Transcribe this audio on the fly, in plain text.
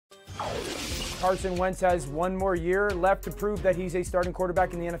Carson Wentz has one more year left to prove that he's a starting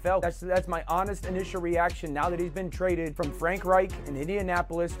quarterback in the NFL. That's my honest initial reaction now that he's been traded from Frank Reich in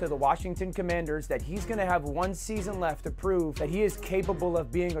Indianapolis to the Washington Commanders, that he's going to have one season left to prove that he is capable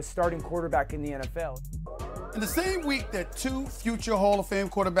of being a starting quarterback in the NFL. In the same week that two future Hall of Fame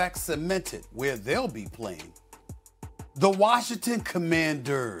quarterbacks cemented where they'll be playing, the Washington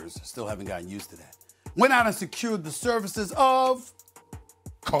Commanders, still haven't gotten used to that, went out and secured the services of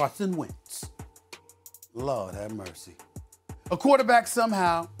Carson Wentz. Lord have mercy. A quarterback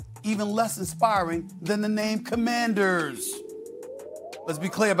somehow even less inspiring than the name Commanders. Let's be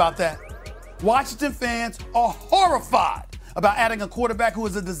clear about that. Washington fans are horrified about adding a quarterback who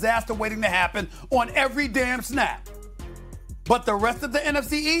is a disaster waiting to happen on every damn snap. But the rest of the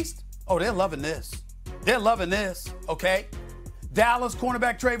NFC East, oh, they're loving this. They're loving this, okay? Dallas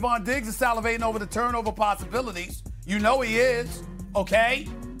cornerback Trayvon Diggs is salivating over the turnover possibilities. You know he is, okay?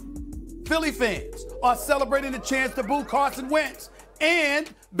 Philly fans are celebrating the chance to boo Carson Wentz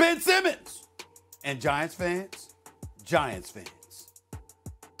and Ben Simmons. And Giants fans,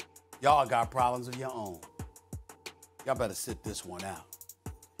 y'all got problems of your own. Y'all better sit this one out.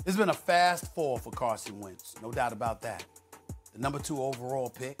 It's been a fast fall for Carson Wentz, no doubt about that. The number 2 overall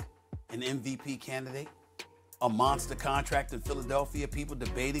pick, an MVP candidate, a monster contract in Philadelphia, people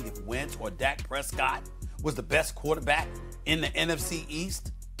debating if Wentz or Dak Prescott was the best quarterback in the NFC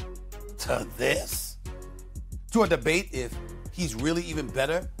East, to this, to a debate if he's really even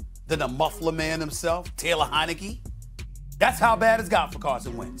better than the muffler man himself, Taylor Heineke. That's how bad it's got for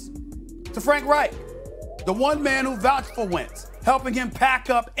Carson Wentz. To Frank Reich, the one man who vouched for Wentz, helping him pack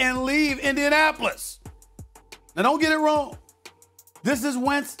up and leave Indianapolis. Now don't get it wrong. This is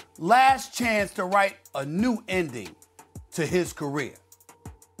Wentz's last chance to write a new ending to his career.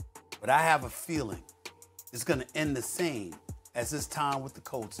 But I have a feeling it's going to end the same as his time with the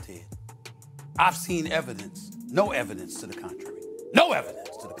Colts did. I've seen evidence, no evidence to the contrary. No evidence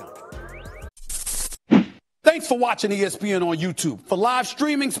to the contrary. Thanks for watching ESPN on YouTube. For live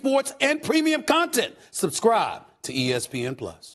streaming, sports, and premium content, subscribe to ESPN+.